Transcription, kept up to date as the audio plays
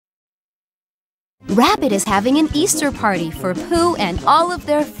Rabbit is having an Easter party for Pooh and all of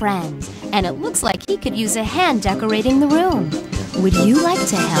their friends, and it looks like he could use a hand decorating the room. Would you like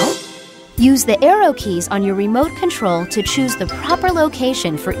to help? Use the arrow keys on your remote control to choose the proper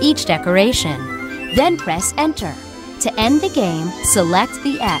location for each decoration. Then press Enter. To end the game, select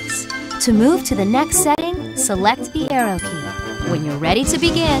the X. To move to the next setting, select the arrow key. When you're ready to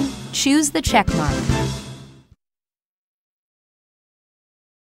begin, choose the check mark.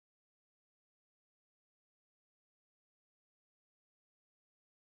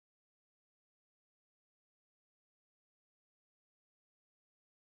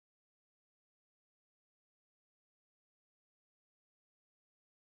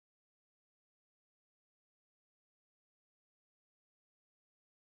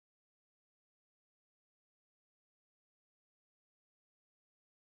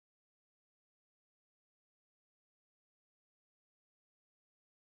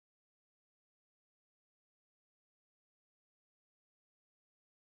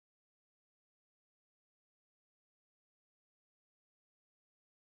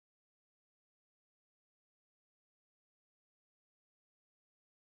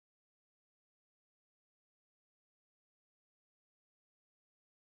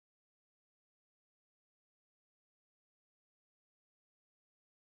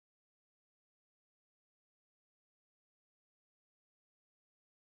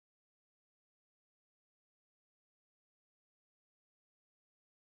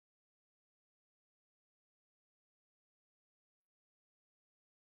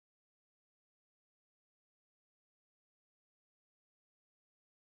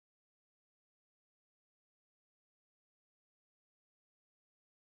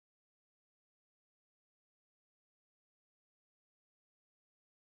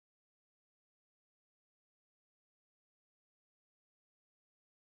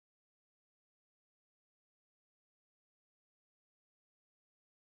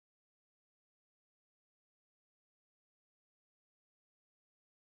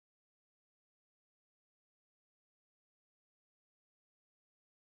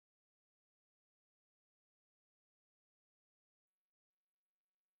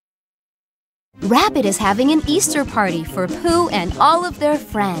 Rabbit is having an Easter party for Pooh and all of their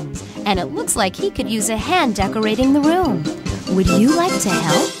friends, and it looks like he could use a hand decorating the room. Would you like to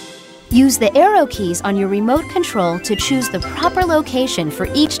help? Use the arrow keys on your remote control to choose the proper location for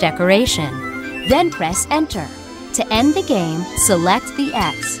each decoration. Then press Enter. To end the game, select the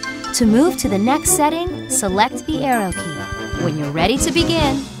X. To move to the next setting, select the arrow key. When you're ready to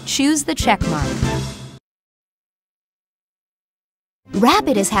begin, choose the check mark.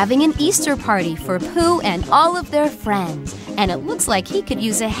 Rabbit is having an Easter party for Pooh and all of their friends, and it looks like he could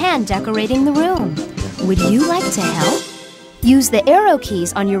use a hand decorating the room. Would you like to help? Use the arrow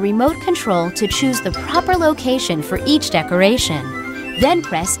keys on your remote control to choose the proper location for each decoration. Then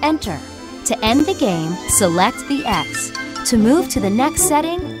press Enter. To end the game, select the X. To move to the next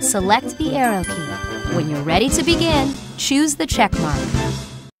setting, select the arrow key. When you're ready to begin, choose the check mark.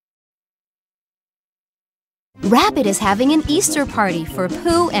 Rabbit is having an Easter party for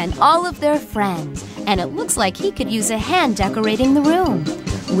Pooh and all of their friends, and it looks like he could use a hand decorating the room.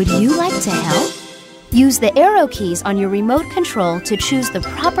 Would you like to help? Use the arrow keys on your remote control to choose the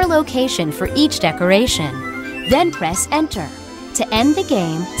proper location for each decoration. Then press Enter. To end the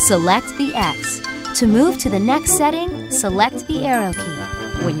game, select the X. To move to the next setting, select the arrow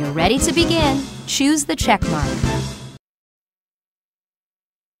key. When you're ready to begin, choose the check mark.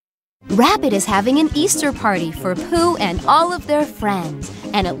 Rabbit is having an Easter party for Pooh and all of their friends,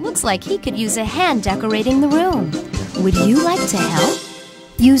 and it looks like he could use a hand decorating the room. Would you like to help?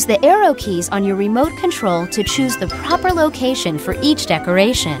 Use the arrow keys on your remote control to choose the proper location for each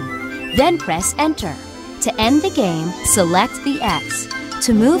decoration. Then press Enter. To end the game, select the X.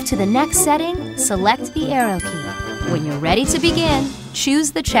 To move to the next setting, select the arrow key. When you're ready to begin,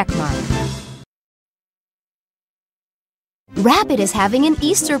 choose the check mark. Rabbit is having an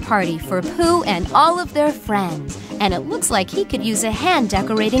Easter party for Pooh and all of their friends, and it looks like he could use a hand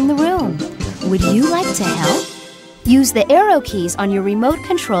decorating the room. Would you like to help? Use the arrow keys on your remote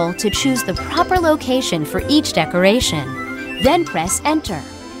control to choose the proper location for each decoration. Then press Enter.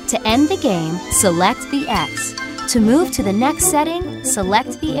 To end the game, select the X. To move to the next setting,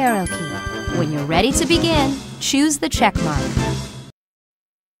 select the arrow key. When you're ready to begin, choose the check mark.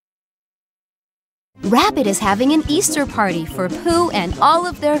 Rabbit is having an Easter party for Pooh and all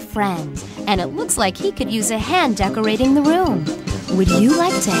of their friends, and it looks like he could use a hand decorating the room. Would you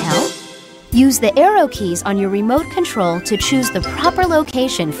like to help? Use the arrow keys on your remote control to choose the proper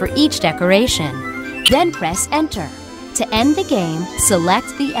location for each decoration. Then press Enter. To end the game, select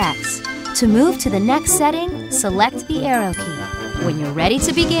the X. To move to the next setting, select the arrow key. When you're ready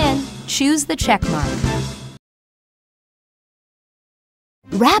to begin, choose the check mark.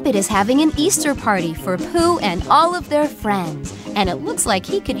 Rabbit is having an Easter party for Pooh and all of their friends, and it looks like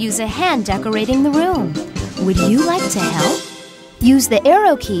he could use a hand decorating the room. Would you like to help? Use the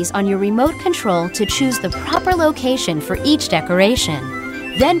arrow keys on your remote control to choose the proper location for each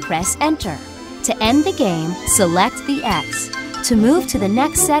decoration. Then press Enter. To end the game, select the X. To move to the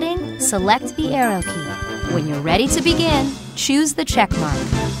next setting, select the arrow key. When you're ready to begin, choose the check mark.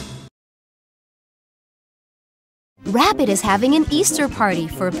 Rabbit is having an Easter party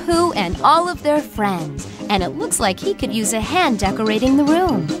for Pooh and all of their friends, and it looks like he could use a hand decorating the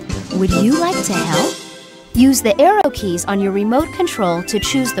room. Would you like to help? Use the arrow keys on your remote control to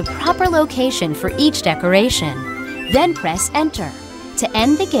choose the proper location for each decoration. Then press Enter. To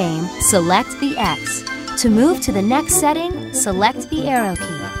end the game, select the X. To move to the next setting, select the arrow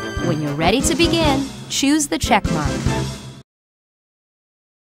key. When you're ready to begin, choose the check mark.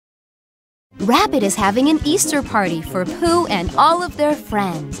 Rabbit is having an Easter party for Pooh and all of their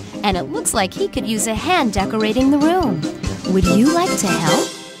friends, and it looks like he could use a hand decorating the room. Would you like to help?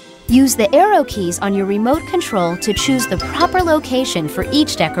 Use the arrow keys on your remote control to choose the proper location for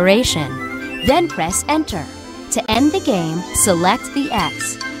each decoration. Then press Enter. To end the game, select the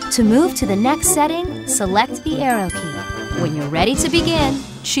X. To move to the next setting, select the arrow key. When you're ready to begin,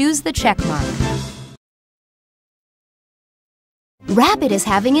 choose the check mark. Rabbit is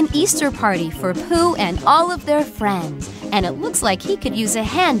having an Easter party for Pooh and all of their friends, and it looks like he could use a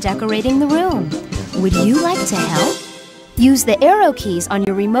hand decorating the room. Would you like to help? Use the arrow keys on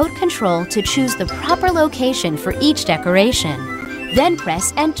your remote control to choose the proper location for each decoration. Then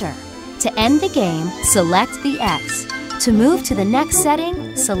press Enter. To end the game, select the X. To move to the next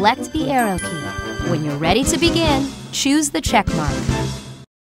setting, select the arrow key. When you're ready to begin, choose the check mark.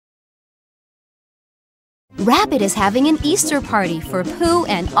 Rabbit is having an Easter party for Pooh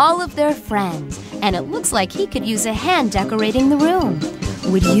and all of their friends, and it looks like he could use a hand decorating the room.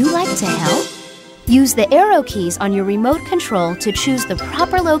 Would you like to help? Use the arrow keys on your remote control to choose the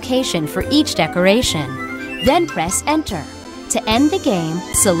proper location for each decoration. Then press Enter. To end the game,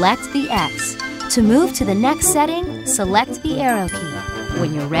 select the X. To move to the next setting, select the arrow key.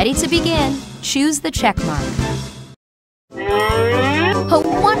 When you're ready to begin, choose the check mark. A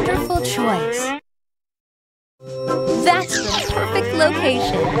wonderful choice! That's the perfect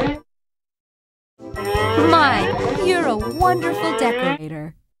location! My, you're a wonderful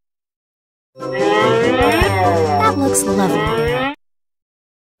decorator! That looks lovely there.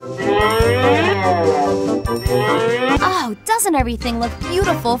 Oh, doesn't everything look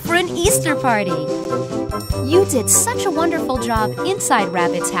beautiful for an Easter party? You did such a wonderful job inside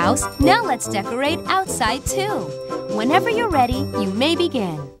Rabbit's house. Now let's decorate outside too. Whenever you're ready, you may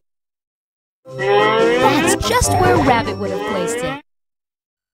begin. That's just where Rabbit would have placed it.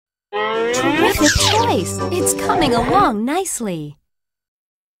 Terrific choice! It's coming along nicely.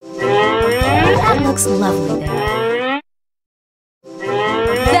 That looks lovely there.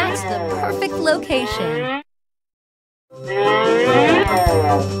 That's the perfect location.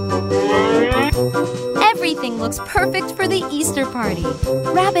 Everything looks perfect for the Easter party.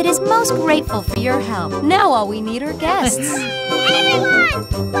 Rabbit is most grateful for your help. Now all we need are guests.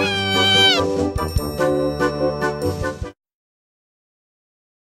 Everyone! Wait!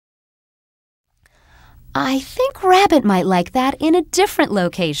 I think Rabbit might like that in a different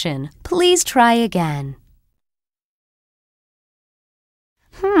location. Please try again.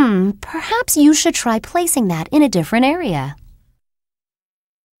 Perhaps you should try placing that in a different area.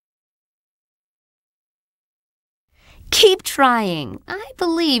 Keep trying. I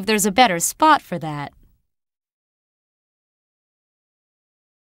believe there's a better spot for that.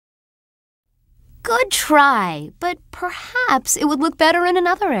 Good try, but perhaps it would look better in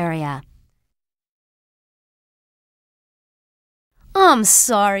another area. I'm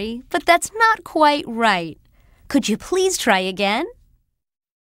sorry, but that's not quite right. Could you please try again?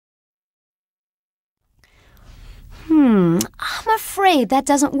 I'm afraid that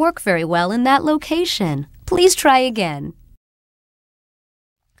doesn't work very well in that location. Please try again.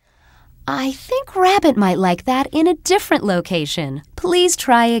 I think Rabbit might like that in a different location. Please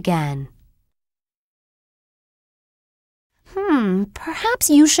try again. Perhaps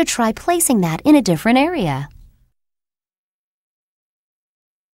you should try placing that in a different area.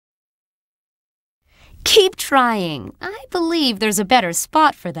 Keep trying. I believe there's a better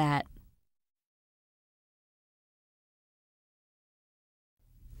spot for that.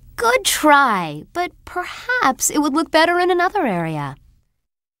 Good try, but perhaps it would look better in another area.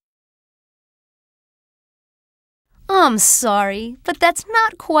 I'm sorry, but that's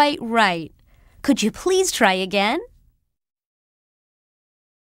not quite right. Could you please try again?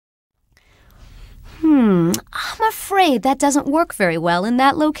 I'm afraid that doesn't work very well in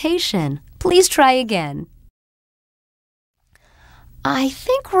that location. Please try again. I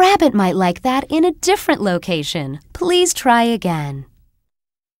think Rabbit might like that in a different location. Please try again.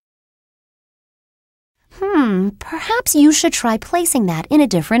 Perhaps you should try placing that in a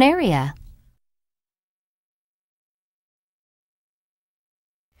different area.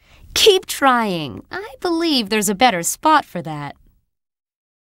 Keep trying. I believe there's a better spot for that.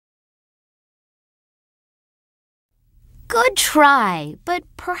 Good try, but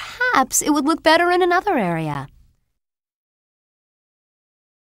perhaps it would look better in another area.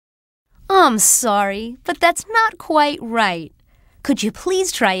 I'm sorry, but that's not quite right. Could you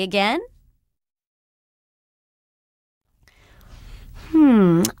please try again?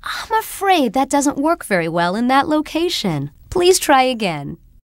 I'm afraid that doesn't work very well in that location. Please try again.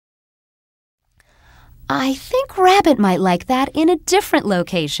 I think Rabbit might like that in a different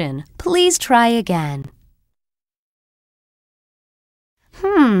location. Please try again.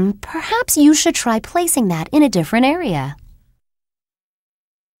 Perhaps you should try placing that in a different area.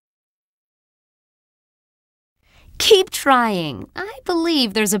 Keep trying. I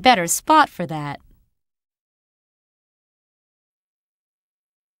believe there's a better spot for that.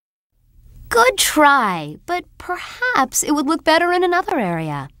 Good try, but perhaps it would look better in another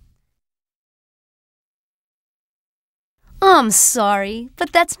area. I'm sorry,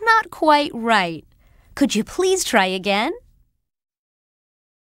 but that's not quite right. Could you please try again?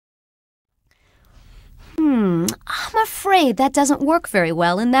 I'm afraid that doesn't work very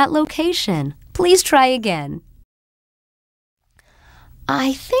well in that location. Please try again.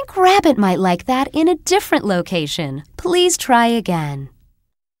 I think Rabbit might like that in a different location. Please try again.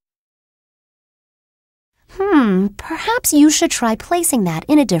 Perhaps you should try placing that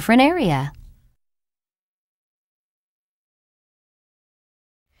in a different area.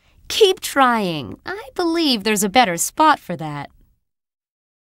 Keep trying. I believe there's a better spot for that.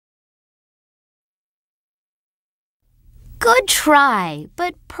 Good try,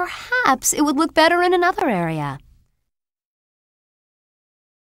 but perhaps it would look better in another area.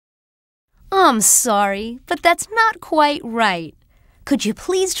 I'm sorry, but that's not quite right. Could you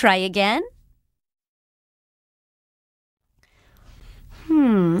please try again?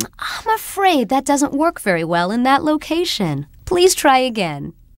 I'm afraid that doesn't work very well in that location. Please try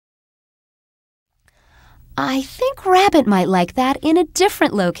again. I think Rabbit might like that in a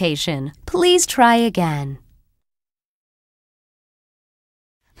different location. Please try again.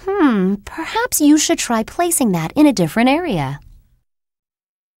 Perhaps you should try placing that in a different area.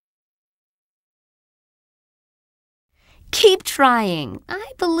 Keep trying.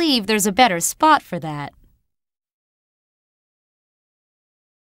 I believe there's a better spot for that.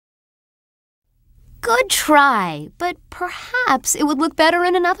 Good try, but perhaps it would look better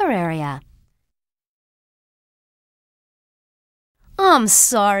in another area. I'm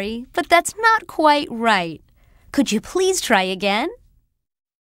sorry, but that's not quite right. Could you please try again?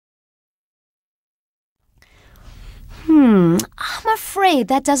 I'm afraid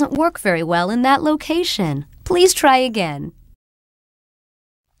that doesn't work very well in that location. Please try again.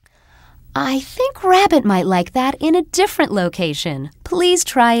 I think Rabbit might like that in a different location. Please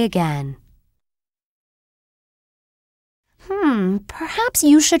try again. Perhaps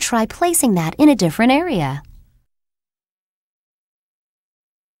you should try placing that in a different area.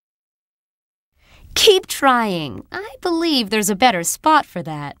 Keep trying. I believe there's a better spot for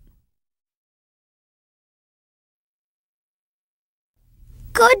that.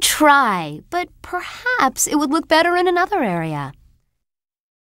 Good try, but perhaps it would look better in another area.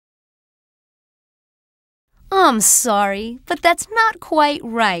 I'm sorry, but that's not quite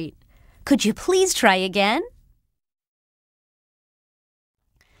right. Could you please try again?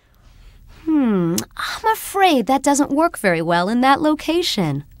 I'm afraid that doesn't work very well in that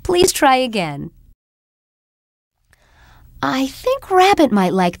location. Please try again. I think Rabbit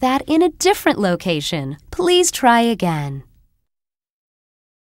might like that in a different location. Please try again.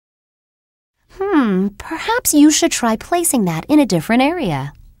 Perhaps you should try placing that in a different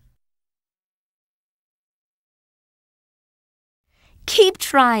area. Keep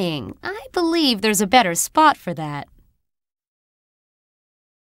trying. I believe there's a better spot for that.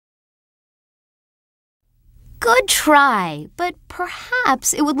 Good try, but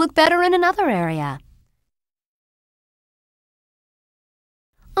perhaps it would look better in another area.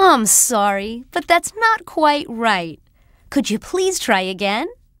 I'm sorry, but that's not quite right. Could you please try again?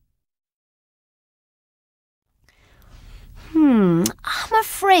 I'm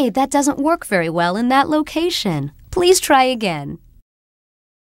afraid that doesn't work very well in that location. Please try again.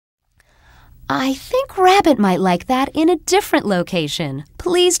 I think Rabbit might like that in a different location.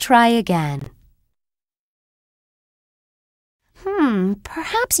 Please try again.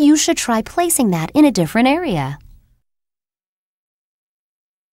 Perhaps you should try placing that in a different area.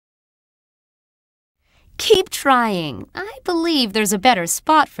 Keep trying. I believe there's a better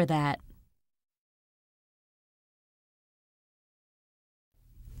spot for that.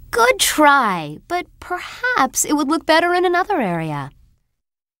 Good try, but perhaps it would look better in another area.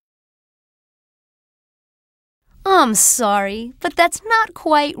 I'm sorry, but that's not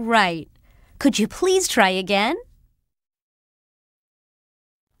quite right. Could you please try again?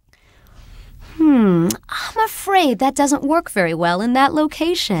 I'm afraid that doesn't work very well in that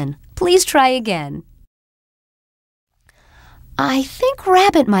location. Please try again. I think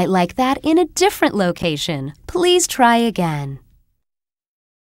Rabbit might like that in a different location. Please try again.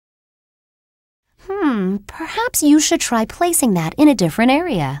 Perhaps you should try placing that in a different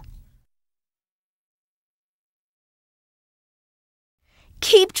area.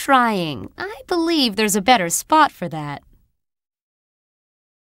 Keep trying. I believe there's a better spot for that.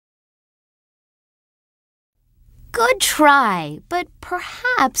 Good try, but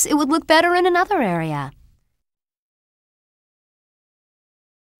perhaps it would look better in another area.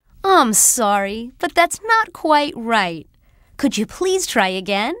 I'm sorry, but that's not quite right. Could you please try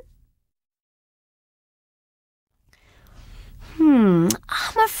again?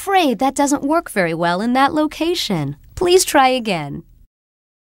 I'm afraid that doesn't work very well in that location. Please try again.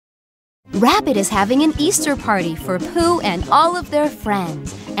 Rabbit is having an Easter party for Pooh and all of their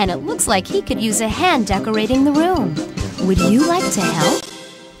friends, and it looks like he could use a hand decorating the room. Would you like to help?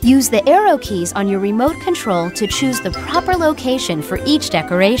 Use the arrow keys on your remote control to choose the proper location for each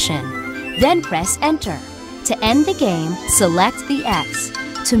decoration. Then press Enter. To end the game, select the X.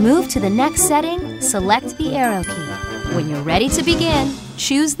 To move to the next setting, select the arrow key. When you're ready to begin,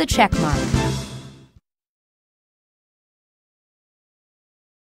 choose the check mark.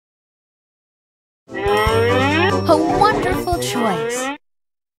 A wonderful choice.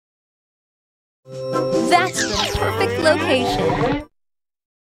 That's the perfect location.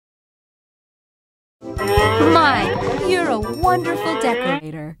 My, you're a wonderful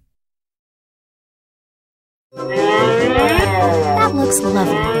decorator. That looks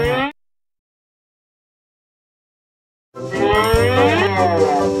lovely there.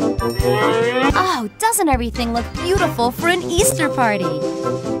 Oh, doesn't everything look beautiful for an Easter party?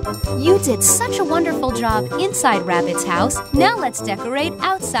 You did such a wonderful job inside Rabbit's house. Now let's decorate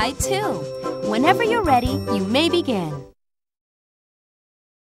outside too. Whenever you're ready, you may begin.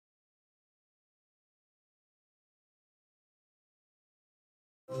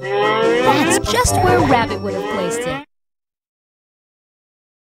 That's just where Rabbit would have placed it.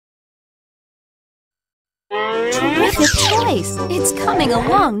 Terrific choice! It's coming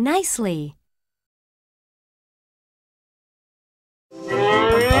along nicely.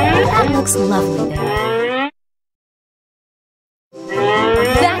 That looks lovely there.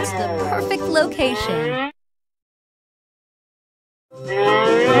 That's the perfect location.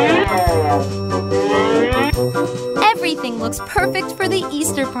 Everything looks perfect for the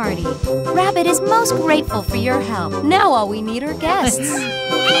Easter party. Rabbit is most grateful for your help. Now all we need are guests.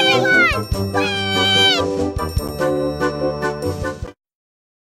 Everyone! Wait!